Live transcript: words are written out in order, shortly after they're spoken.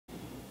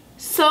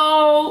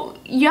So,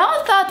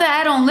 y'all thought that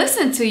I don't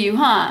listen to you,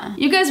 huh?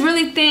 You guys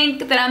really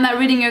think that I'm not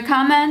reading your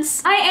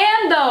comments? I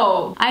am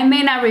though! I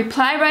may not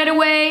reply right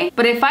away,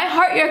 but if I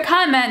heart your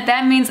comment,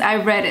 that means I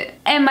read it.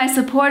 And my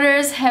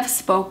supporters have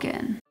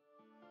spoken.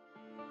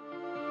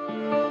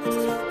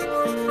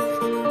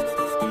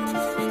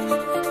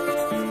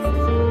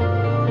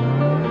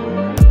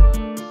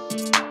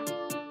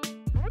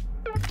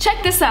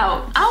 Check this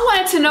out. I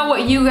wanted to know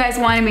what you guys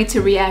wanted me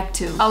to react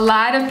to. A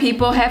lot of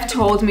people have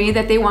told me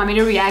that they want me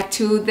to react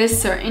to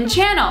this certain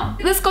channel.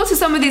 Let's go to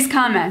some of these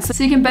comments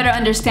so you can better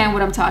understand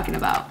what I'm talking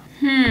about.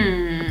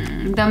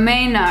 The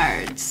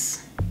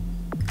Maynards.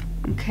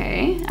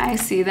 Okay, I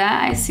see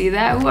that, I see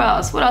that. Who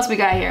else? What else we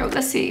got here?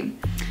 Let's see.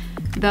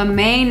 The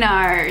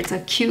Maynards, a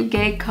cute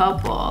gay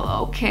couple.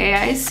 Okay,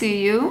 I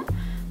see you.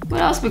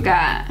 What else we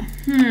got?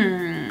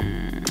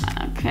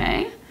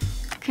 Okay.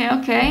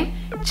 Okay.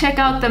 Check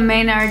out the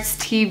Maynards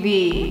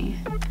TV.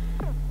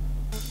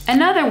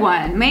 Another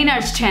one,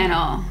 Maynard's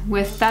channel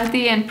with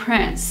Tati and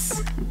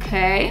Prince.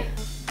 Okay.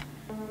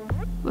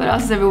 What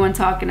else is everyone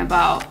talking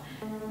about?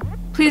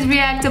 Please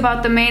react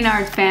about the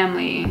Maynard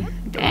family.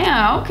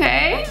 Damn,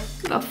 okay.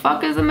 The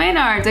fuck is the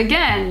Maynards?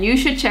 Again, you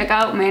should check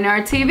out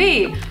Maynard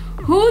TV.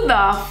 Who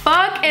the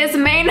fuck is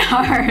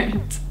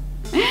Maynard?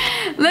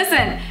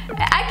 Listen,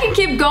 I can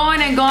keep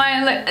going and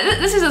going.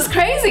 This is just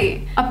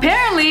crazy.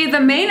 Apparently, the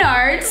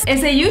Maynards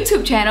is a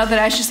YouTube channel that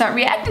I should start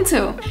reacting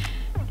to.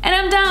 And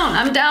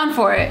I'm down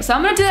for it. So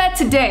I'm gonna do that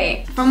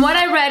today. From what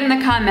I read in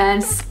the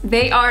comments,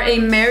 they are a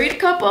married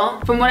couple.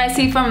 From what I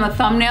see from the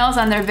thumbnails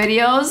on their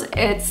videos,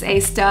 it's a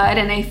stud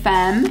and a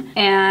femme.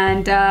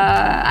 And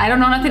I don't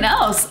know nothing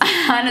else.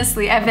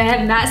 Honestly, I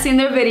have not seen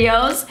their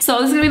videos. So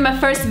this is gonna be my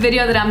first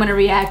video that I'm gonna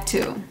react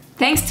to.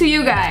 Thanks to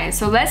you guys,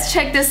 so let's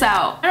check this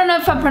out. I don't know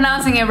if I'm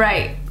pronouncing it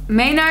right.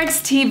 Maynards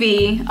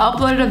TV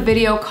uploaded a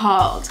video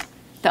called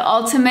The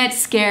Ultimate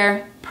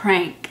Scare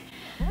Prank.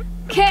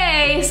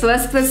 Okay, so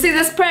let's see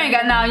this prank.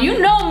 Now, you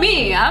know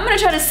me. I'm gonna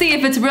try to see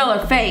if it's real or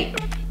fake.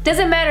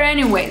 Doesn't matter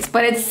anyways,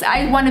 but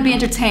I want to be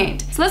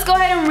entertained. So let's go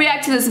ahead and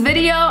react to this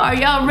video. Are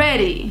y'all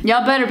ready?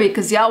 Y'all better be,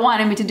 because y'all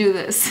wanted me to do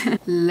this.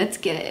 Let's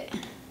get it.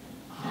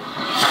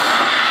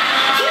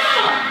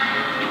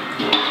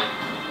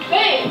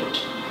 Hey!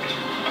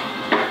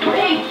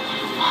 Hey!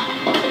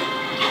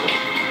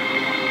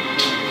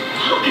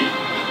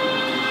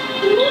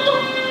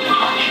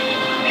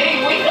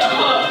 Hey, wake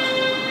up!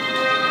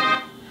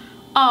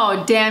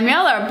 Oh, damn,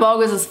 y'all are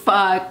bogus as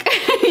fuck.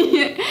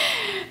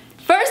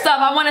 First off,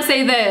 I want to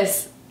say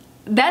this.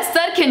 That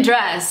stud can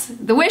dress.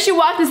 The way she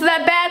walked into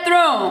that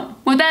bathroom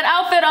with that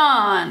outfit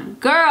on.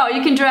 Girl,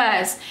 you can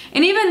dress.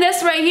 And even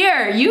this right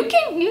here, you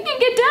can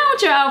get down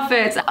with your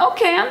outfits.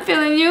 Okay, I'm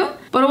feeling you.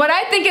 But what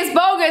I think is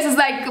bogus is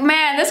like,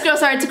 man, this girl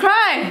started to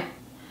cry.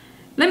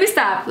 Let me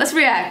stop. Let's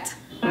react.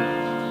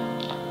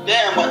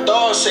 Damn, my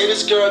dog say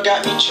this girl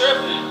got me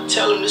tripping.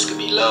 Tell him this could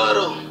be love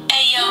though.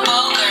 Hey yo,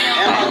 girl.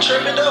 Am I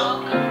tripping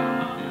though?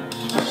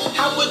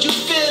 How would you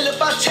feel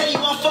if I tell you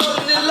I'm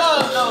falling in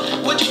love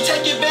though? Would you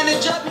take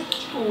advantage of me?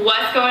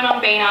 What's going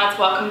on, Maynards?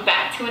 Welcome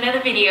back to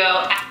another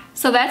video.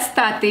 So that's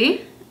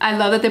Tati. I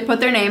love that they put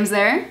their names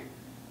there.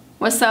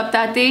 What's up,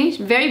 Tati?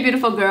 Very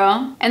beautiful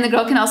girl. And the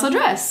girl can also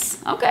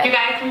dress. Okay. You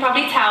guys can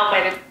probably tell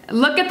by this.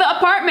 Look at the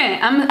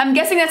apartment. I'm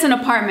guessing that's an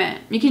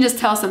apartment. You can just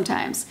tell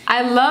sometimes.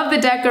 I love the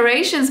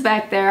decorations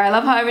back there. I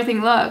love how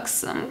everything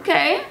looks.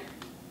 Okay.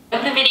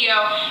 With the video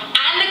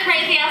and the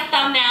crazy ass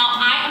thumbnail,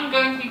 I am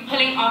going to be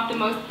pulling off the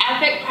most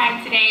epic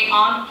prank today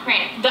on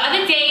Print. The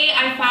other day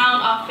I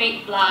found our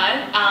fake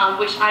blood,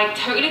 which I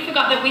totally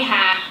forgot that we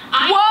had.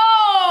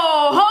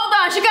 Whoa! Hold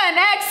on, she got an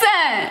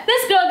accent!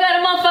 This girl got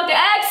a motherfucking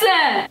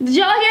accent! Did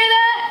y'all hear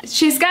that?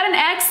 She's got an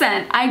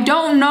accent. I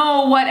don't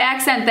know what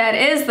accent that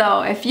is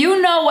though. If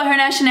you know what her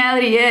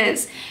nationality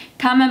is,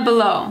 comment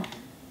below.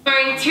 I'm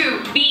going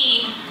to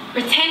be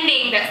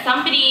pretending that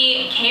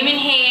somebody came in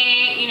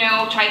here, you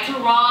know, tried to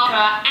rob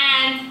her,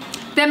 and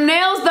them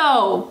nails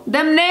though.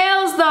 Them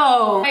nails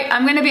though.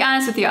 I'm gonna be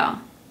honest with y'all.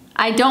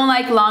 I don't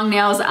like long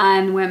nails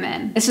on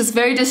women. It's just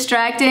very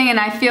distracting,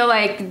 and I feel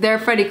like they're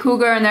Freddy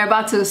Krueger and they're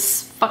about to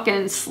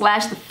fucking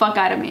slash the fuck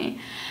out of me.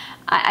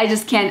 I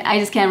just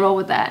can't roll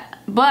with that.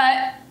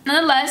 But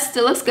nonetheless,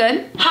 it looks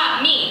good.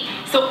 Hot me.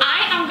 So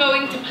I am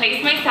going to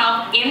place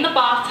myself in the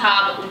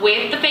bathtub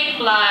with the fake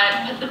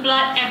blood, put the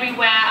blood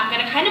everywhere. I'm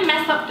gonna kind of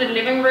mess up the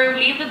living room,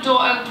 leave the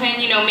door open,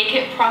 you know, make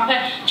it proper,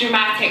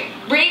 dramatic,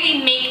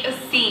 really make a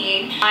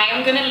scene. I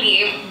am gonna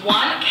leave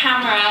one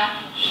camera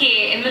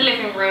here in the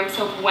living room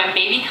so when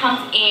baby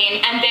comes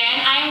in, and then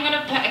I am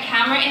gonna put a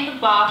camera in the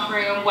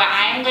bathroom where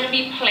I am gonna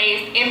be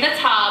placed in the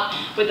tub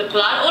with the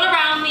blood all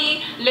around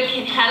me,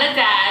 looking hella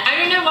dead. I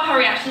don't know what her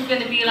reaction is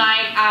gonna be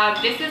like.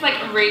 This is like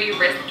really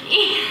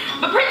risky.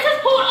 But Princess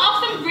pulled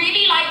off some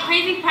really like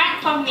crazy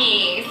pranks on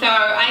me, so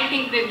I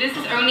think that this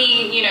is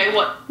only, you know,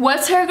 what.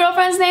 What's her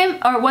girlfriend's name,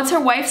 or what's her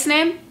wife's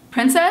name?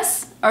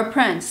 Princess or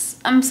Prince?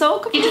 I'm so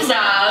confused. He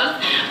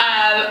deserves.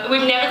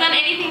 We've never done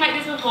anything like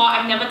this before.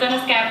 I've never done a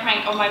scare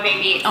prank on my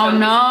baby. So oh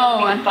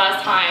no. This is gonna be the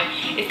first time.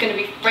 It's gonna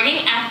be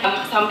frigging epic.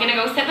 So I'm gonna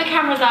go set the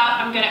cameras up.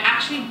 I'm gonna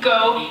actually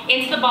go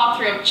into the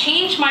bathroom,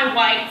 change my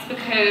wipes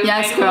because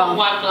yes, I don't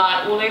want white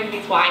blood all over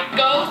these wipes.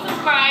 Go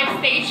subscribe,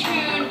 stay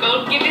tuned,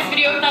 go give this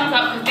video a thumbs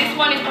up because this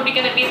one is probably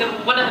gonna be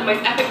one of the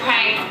most epic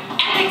pranks,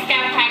 epic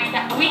scare pranks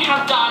that we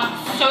have done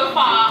so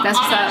far on our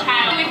channel.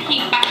 I'm gonna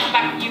keep back to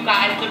back with you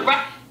guys.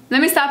 Let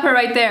me stop her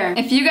right there.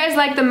 If you guys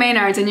like the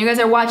Maynards and you guys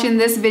are watching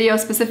this video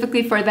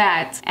specifically for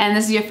that, and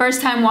this is your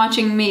first time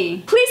watching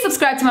me, please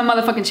subscribe to my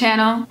motherfucking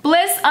channel.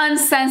 Bliss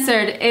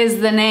Uncensored is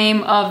the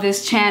name of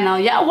this channel.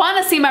 Y'all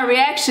wanna see my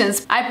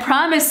reactions? I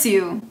promise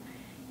you,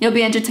 you'll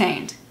be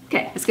entertained.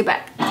 Okay, let's get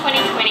back.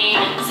 2020,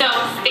 so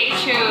stay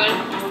tuned.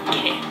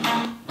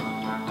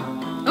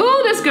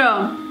 Ooh, this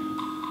girl.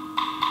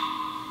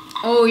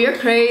 Oh, you're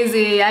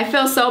crazy. I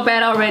feel so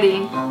bad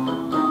already.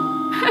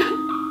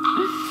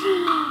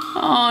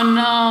 Oh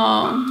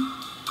no.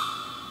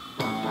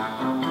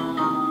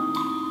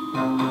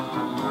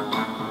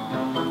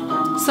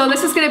 So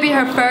this is gonna be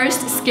her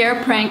first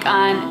scare prank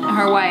on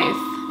her wife.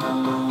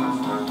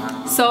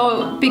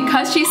 So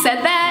because she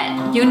said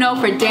that, you know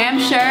for damn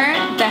sure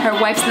that her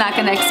wife's not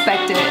gonna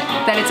expect it,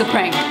 that it's a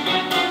prank.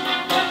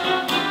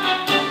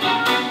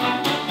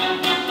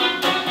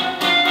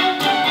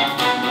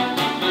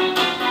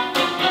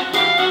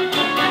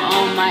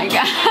 Oh my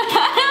God.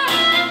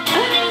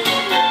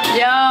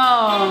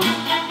 Yo.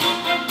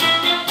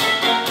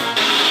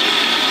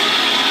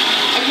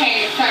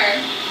 Okay, so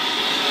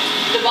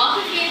the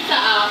bath is being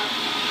set up.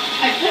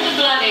 I put the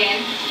blood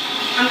in.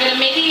 I'm gonna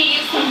maybe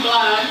leave some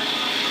blood,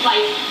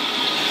 like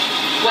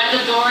where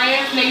the door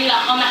is, maybe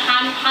like on the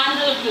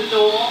handle of the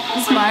door.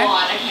 Oh Smart. my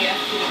God, okay,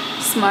 that's good.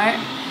 Smart.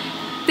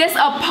 This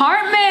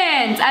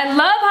apartment! I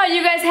love how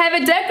you guys have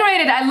it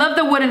decorated. I love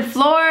the wooden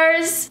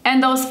floors.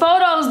 And those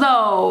photos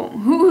though.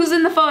 Who's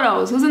in the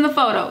photos? Who's in the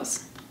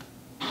photos?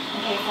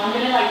 Okay, so I'm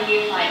gonna like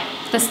use like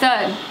the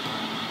stud.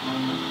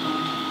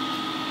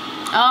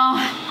 Oh,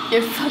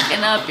 you're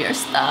fucking up your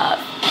stuff.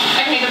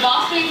 Okay, the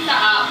bathroom's set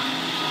up.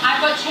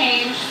 I've got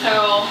change,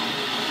 so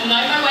I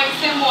know my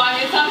wife's been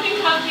wanting something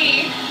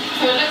comfy.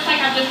 So it looks like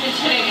I've just been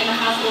chilling in the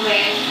house all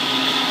day.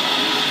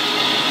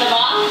 The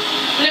bath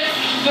looks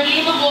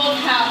believable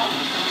as hell.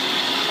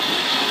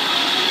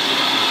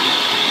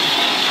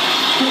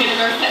 I'm gonna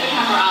go set the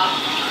camera up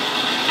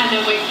and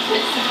then wait for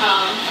it to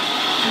come.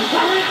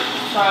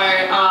 So,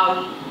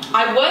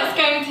 I was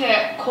going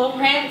to call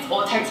Prince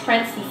or text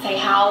Prince and say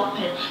help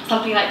and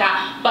something like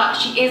that, but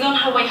she is on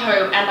her way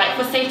home and like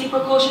for safety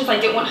precautions I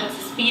didn't want her to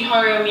speed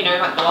home, you know,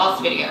 like the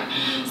last video.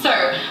 So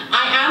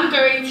I am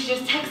going to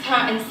just text her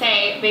and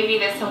say, baby,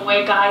 there's some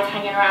weird guys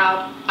hanging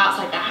around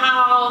outside the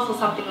house or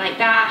something like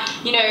that,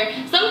 you know,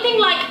 something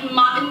like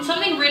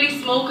something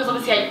really small, because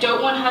obviously I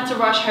don't want her to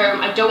rush home,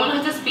 I don't want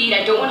her to speed,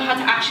 I don't want her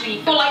to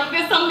actually feel like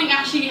there's something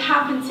actually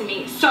happened to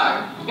me. So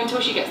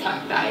until she gets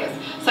home, that is.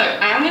 So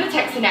I am going to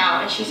text her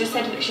now, and she's just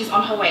said that she's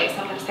on her way, so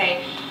I'm going to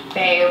say,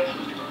 babe,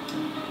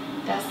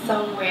 there's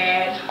some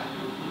weird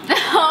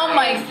oh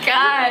my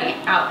God,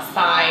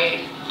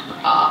 outside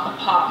our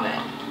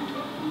apartment.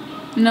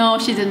 No,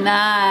 she did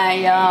not,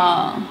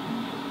 y'all.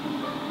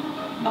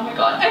 Oh my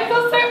God,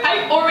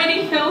 I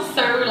already feel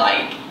so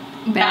like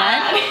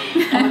bad.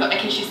 Oh my God,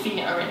 okay, she's seen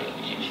it already.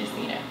 Okay, she's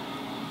seen it.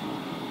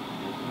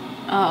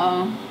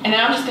 Uh-oh. And then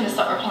I'm just gonna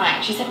start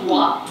replying. She said,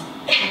 what?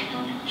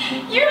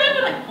 You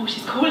remember, like, oh,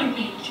 she's calling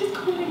me. She's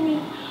calling me.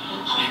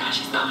 Oh my God,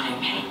 she's calling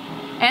me.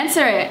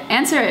 Answer it.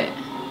 Answer it.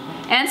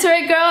 Answer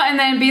it, girl, and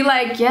then be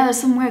like, yeah, there's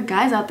some weird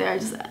guys out there.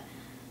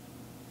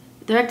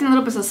 They're acting a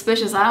little bit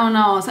suspicious. I don't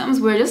know. Something's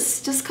weird.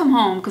 Just come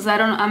home, because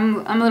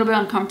I'm a little bit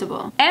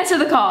uncomfortable. Answer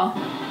the call.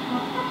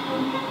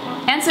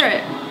 Answer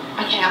it.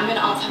 Okay, I'm gonna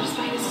answer. I'm just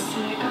waiting to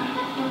see it go.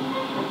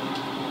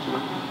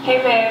 Hey,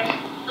 babe.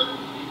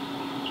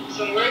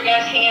 Some weird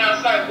guys hanging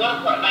outside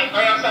what part? Like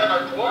right outside of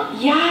our door?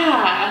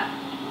 Yeah.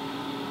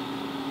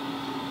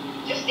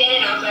 Just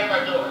standing outside of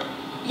our door.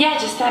 Yeah,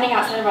 just standing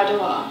outside of our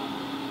door.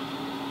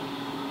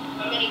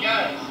 How many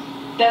guys?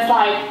 There's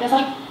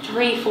like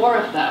 3, 4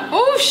 of them.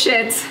 Oh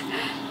shit.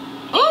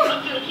 Oh.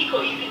 Up to the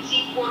Pico, you can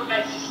see 4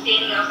 guys just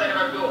standing outside of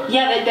our door.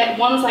 Yeah, that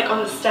one's like on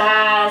the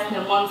stairs, and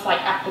then one's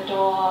like at the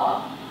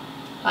door,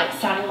 like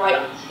standing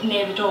right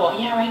near the door.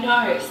 Yeah, I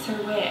know. It's so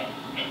weird.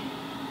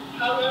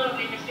 How long have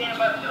they been standing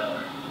by the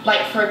door?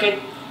 Like for a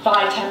good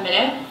 5-10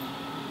 minutes.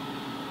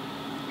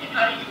 And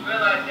how did you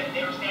realize that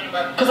they were standing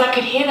by the door? Because I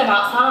could hear them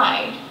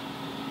outside.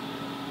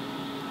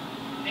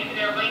 Maybe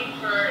they're waiting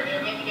for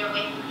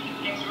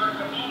people next door to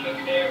come home.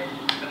 Maybe they're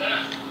for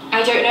them.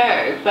 I don't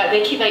know, but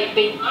they keep like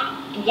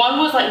one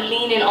was like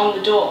leaning on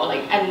the door,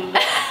 like, and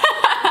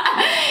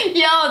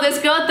yo, this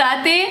girl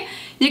Tati,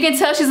 you can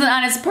tell she's an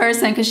honest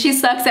person because she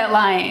sucks at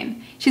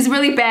lying. She's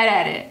really bad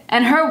at it.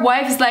 And her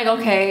wife is like,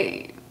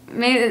 okay,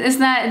 maybe it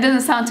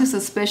doesn't sound too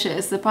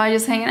suspicious. They're probably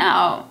just hanging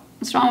out.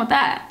 What's wrong with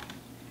that?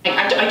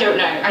 like, I don't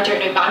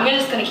know, but I'm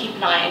just gonna keep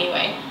an eye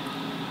anyway.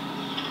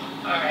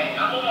 Alright,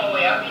 I'm on my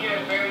way. I'll be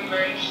here very,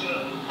 very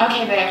soon.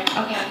 Okay, babe.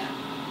 Okay.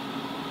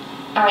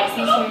 Alright,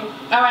 see you soon.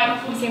 Alright,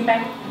 see you soon,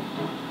 babe.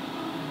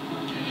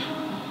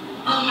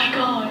 Oh my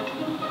god.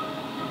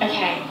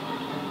 Okay.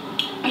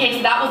 Okay,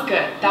 so that was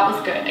good. That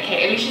was good.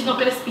 Okay, at least she's not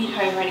gonna speed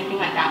home or anything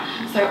like that.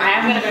 So I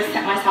am gonna go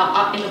set myself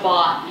up in the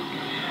bar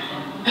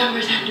and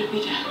pretend to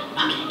be dead.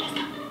 Okay, let's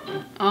go.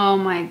 Oh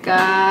my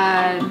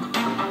god.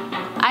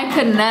 I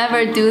could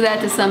never do that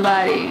to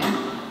somebody.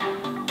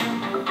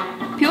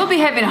 People be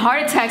having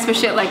heart attacks for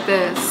shit like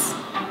this.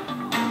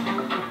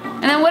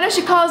 And then what if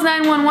she calls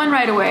 911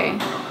 right away?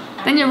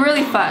 Then you're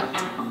really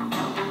fucked.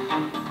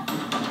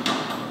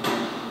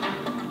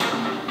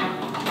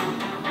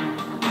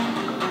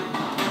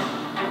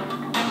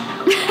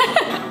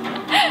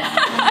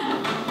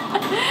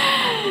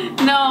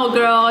 No,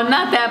 girl,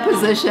 not that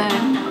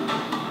position.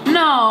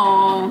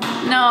 No,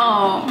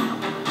 no.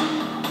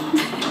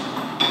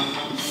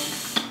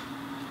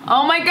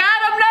 Oh my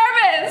god, I'm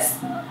nervous.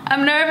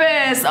 I'm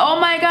nervous. Oh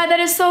my god, that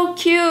is so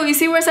cute. You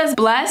see where it says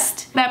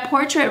blessed? That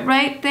portrait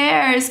right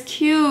there is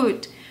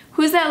cute.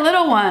 Who's that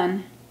little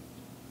one?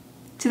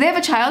 Do they have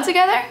a child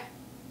together?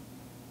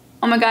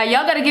 Oh my god,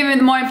 y'all gotta give me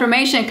more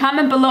information.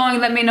 Comment below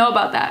and let me know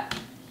about that.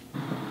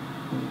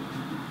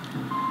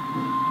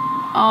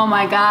 Oh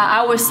my god,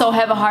 I would so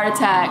have a heart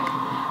attack.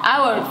 I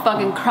would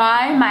fucking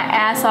cry my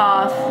ass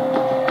off.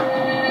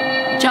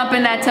 Jump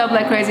in that tub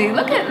like crazy.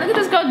 Look at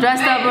this girl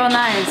dressed up real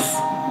nice.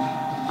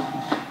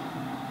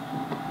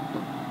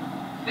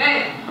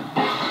 Babe!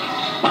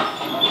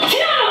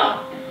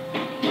 Tiana!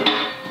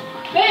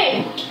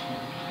 Babe!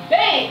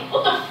 Babe!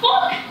 What the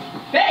fuck?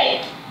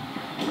 Babe!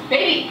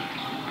 Baby!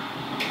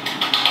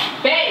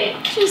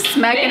 Babe! She's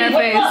smacking her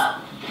wake face.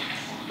 up.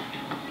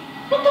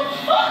 What the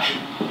fuck?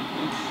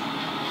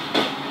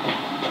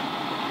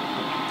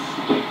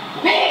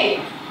 Babe!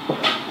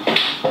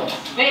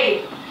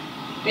 Babe!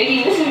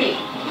 Baby, listen to me.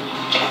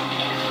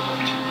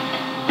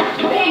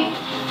 Babe!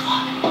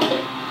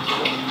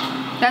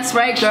 That's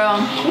right, girl.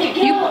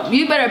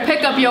 You better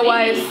pick up your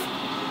wife.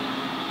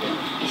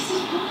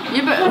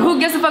 Who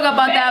gives a fuck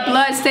about that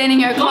blood staining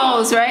your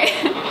clothes, right?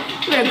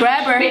 You better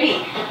grab her.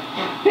 Baby!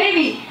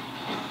 Baby!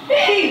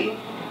 Babe!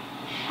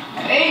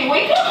 Babe,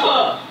 wake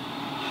up!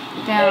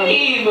 Damn.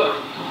 Babe!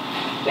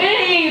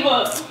 Babe!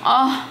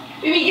 Oh.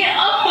 Baby, get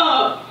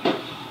up!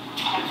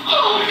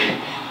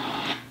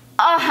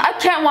 I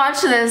can't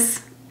watch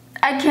this.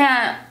 I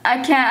can't.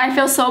 I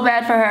feel so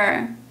bad for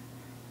her.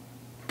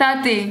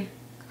 Tati.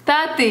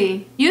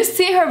 Tati. You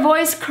see her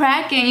voice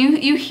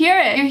cracking. You hear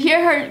it. You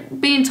hear her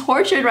being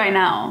tortured right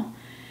now.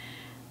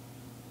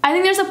 I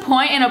think there's a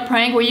point in a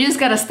prank where you just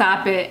gotta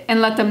stop it and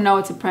let them know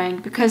it's a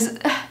prank because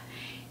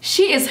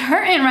she is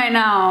hurting right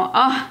now.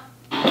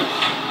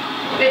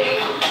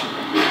 Babe.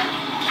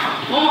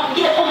 Mama,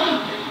 get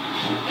up.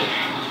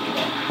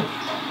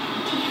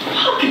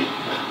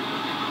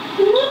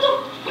 What the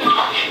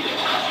fuck?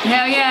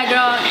 Hell yeah,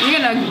 girl. You're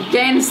gonna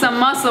gain some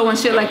muscle when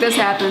shit like this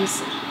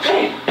happens.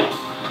 Babe.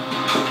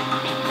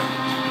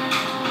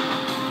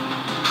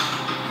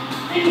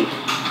 Baby.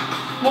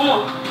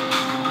 Mama.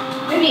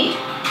 Baby.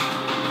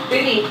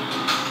 Baby.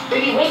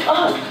 Baby, wake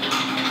up.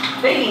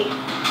 Baby.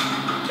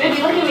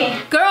 Baby, look at me.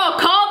 Girl,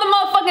 call the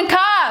motherfucking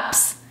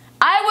cops.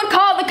 I would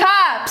call the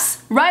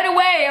cops right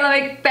away.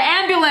 Like the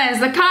ambulance,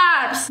 the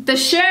cops, the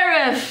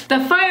sheriff, the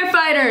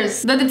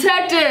firefighters, the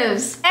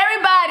detectives,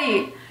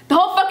 everybody. The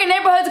whole fucking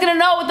neighborhood's gonna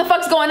know what the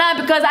fuck's going on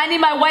because I need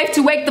my wife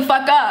to wake the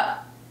fuck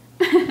up.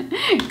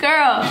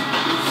 Girl,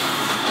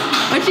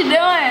 what you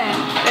doing?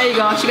 There you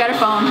go, she got her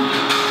phone.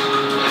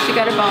 She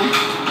got her phone.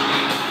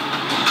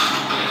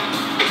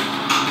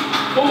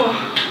 Mama.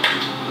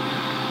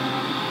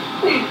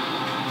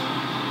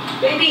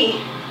 Baby.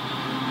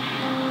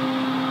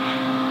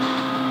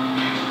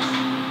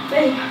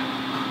 Babe.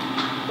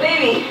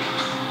 Baby.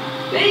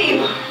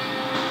 Babe.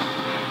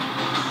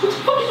 What the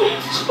fuck is wrong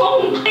with this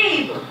phone?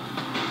 Babe.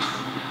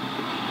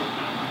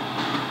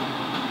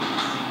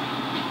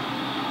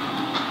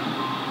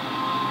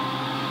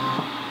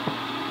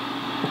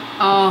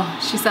 Oh,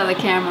 she saw the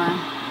camera.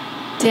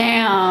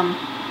 Damn.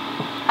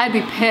 I'd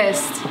be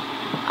pissed.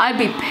 I'd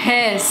be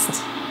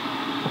pissed.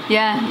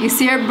 Yeah, you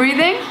see her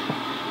breathing?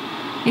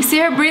 You see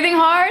her breathing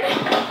hard?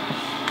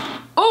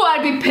 Oh,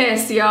 I'd be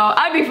pissed, yo.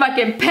 I'd be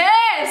fucking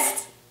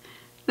pissed.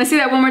 Let's see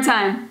that one more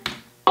time.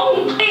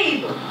 Oh,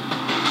 babe.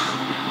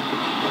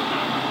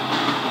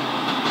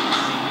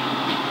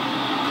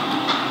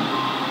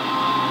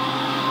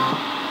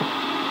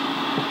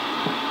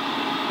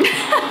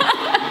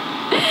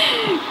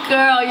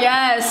 Girl,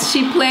 yes,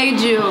 she played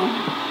you.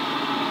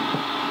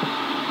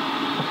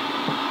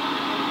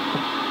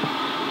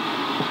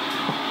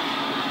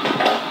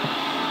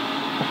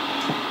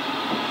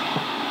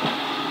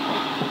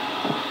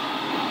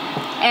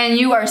 And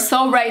you are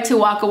so right to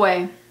walk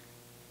away.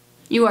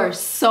 You are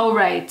so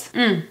right.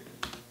 Baby.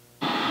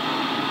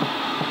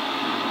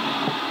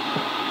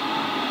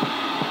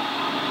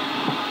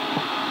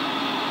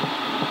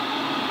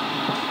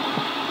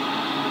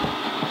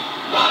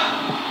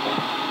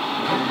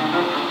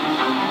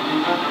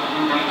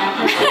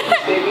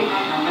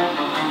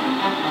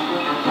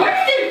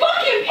 Where's the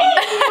fucking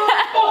pizza?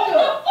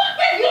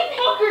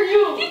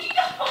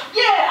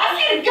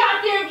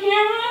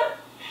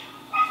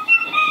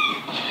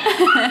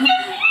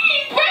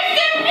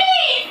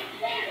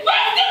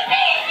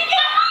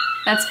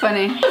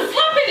 funny.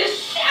 Slapping the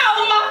shit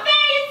out of my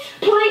face.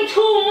 Play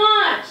too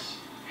much.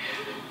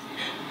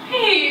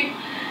 Babe.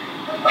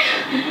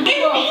 In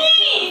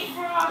peace.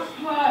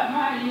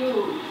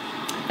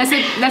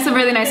 That's a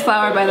really nice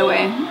flower, by the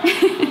way. She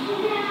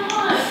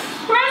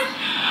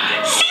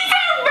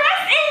said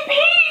rest in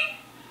peace.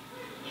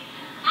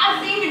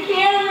 I seen the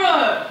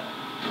camera.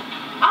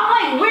 I'm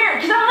like, where?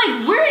 Cause I'm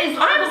like, where is?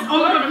 I'm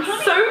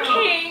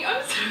soaking.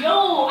 I'm so.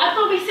 Yo, I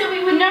thought we said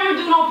we would never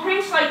do no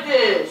pranks like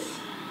this.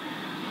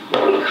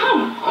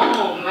 Come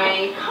on,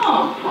 man.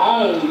 Come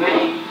on,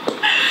 man.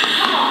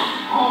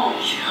 Come on.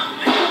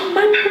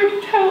 My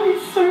ponytail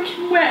is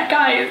soaking wet,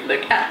 guys.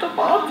 Look at the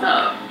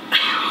bottom.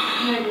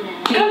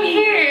 Come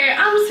here.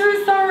 I'm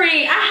so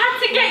sorry. I had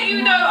to get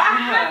you though. I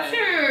had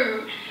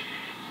to.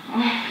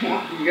 Oh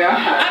my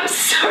God. I'm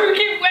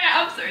soaking wet.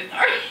 I'm so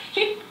sorry.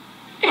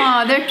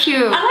 Oh, they're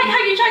cute. I like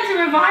how you tried to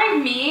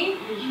revive me.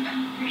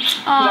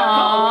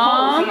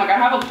 Aww. I'm like, I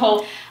have a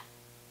pulse.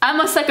 I'm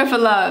a sucker for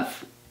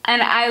love.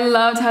 And I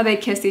loved how they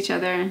kissed each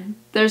other.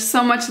 There's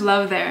so much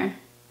love there.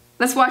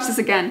 Let's watch this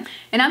again.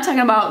 And I'm talking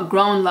about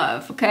grown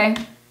love, okay?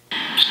 I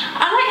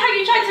like how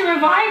you tried to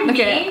revive Look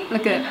me. at it.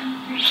 Look at it.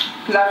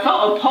 Because I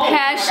felt a pulse.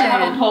 Passion. Like I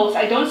have a pulse.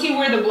 I don't see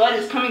where the blood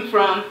is coming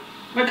from.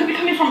 But it could be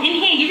coming from in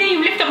here. You didn't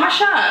even lift up my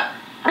shirt.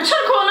 I tried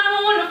to call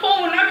 911 on the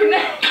phone when I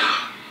connect.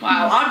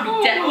 Wow, I'd be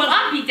dead. Well,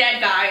 I'd be dead,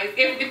 guys.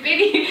 If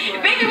baby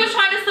was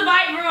trying to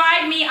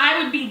revive me,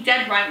 I would be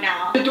dead right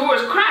now. The door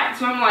is cracked,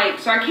 so I'm like,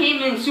 so I came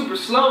in super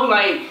slow,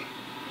 like.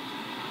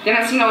 Then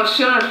I seen all the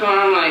shit on the phone.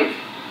 I'm like,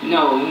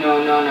 no,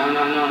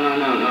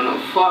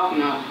 fuck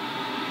no.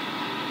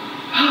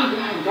 Oh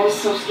God, that's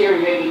so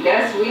scary, baby. We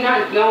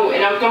not no,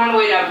 and I'm throwing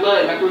away that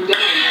blood, like we're done.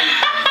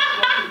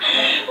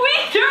 We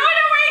throwing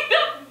away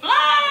the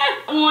blood.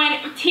 On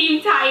Team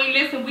Ty,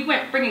 listen, we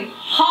went freaking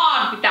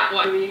hard with that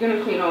one. You're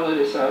gonna clean all of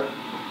this up.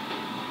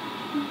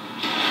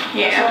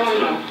 Yeah. That's all I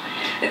know.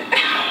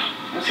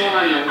 That's all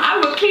I know. I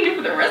will clean it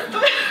for the rest of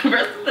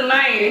the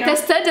night. That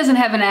stud doesn't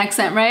have an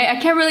accent, right? I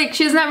can't really,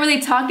 she's not really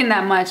talking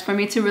that much for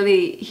me to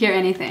really hear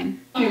anything.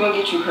 She's gonna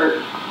get you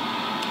hurt.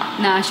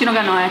 Nah, she don't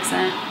got no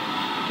accent.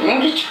 She's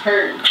gonna get you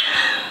hurt.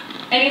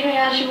 Anything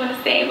else you want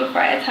to say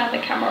before I turn the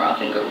camera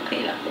off and go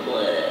clean up the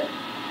blood?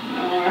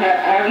 No, I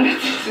have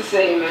nothing to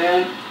say,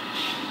 man.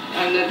 I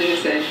have nothing to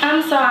say.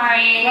 I'm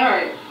sorry.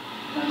 Alright.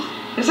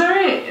 It's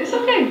alright. It's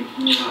okay.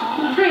 It's a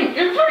prank.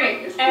 It's a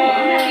prank. It's cool. I'm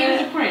happy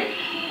it's a prank.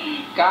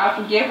 God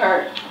forgive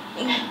her.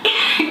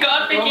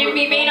 God forgive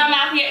me. Maynard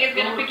Mafia is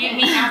gonna forgive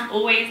me as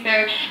always.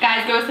 So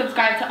guys, go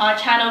subscribe to our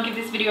channel, give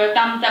this video a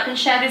thumbs up and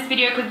share this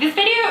video because this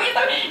video is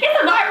a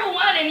viral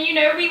one, and you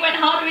know we went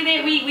hard with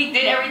it. We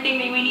did everything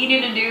that we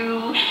needed to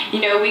do.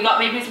 You know, we got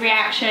baby's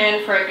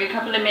reaction for a good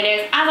couple of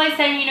minutes. As I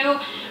said, you know,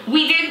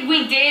 we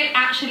did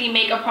actually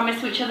make a promise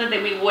to each other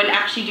that we would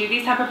actually do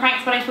these type of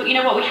pranks, but I thought, you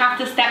know what, we have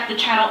to step the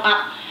channel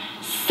up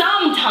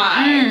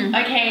sometime.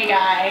 Okay,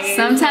 guys.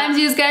 Sometimes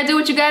you just gotta do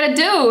what you gotta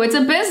do. It's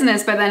a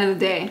business by the end of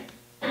the day.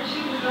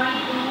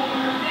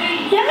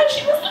 Yeah,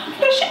 she was slapping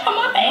the shit on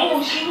my face.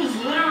 No, she was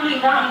literally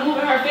not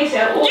moving her face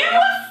at all. You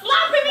was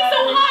slapping me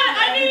so hard, I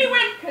nearly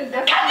went,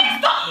 can you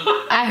stop?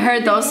 I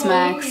heard those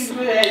smacks. So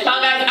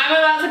guys, I'm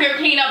about to go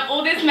clean up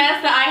all this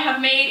mess that I have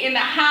made in the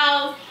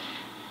house.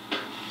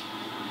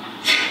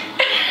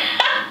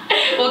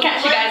 We'll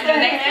catch you guys in the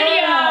next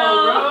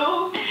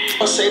video.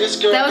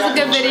 That was a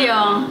good video.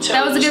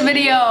 That was a good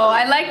video.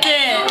 I liked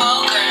it.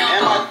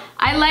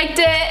 I liked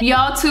it.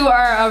 Y'all two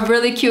are a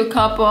really cute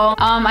couple.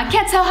 I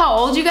can't tell how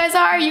old you guys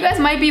are. You guys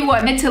might be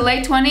what, mid to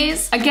late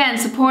 20s? Again,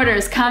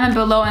 supporters, comment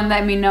below and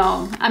let me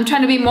know. I'm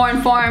trying to be more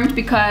informed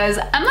because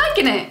I'm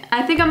liking it.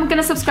 I think I'm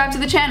gonna subscribe to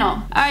the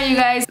channel. Alright you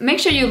guys, make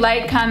sure you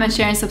like, comment,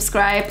 share, and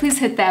subscribe. Please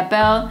hit that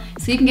bell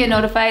so you can get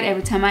notified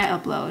every time I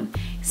upload.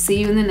 See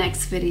you in the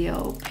next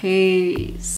video. Peace.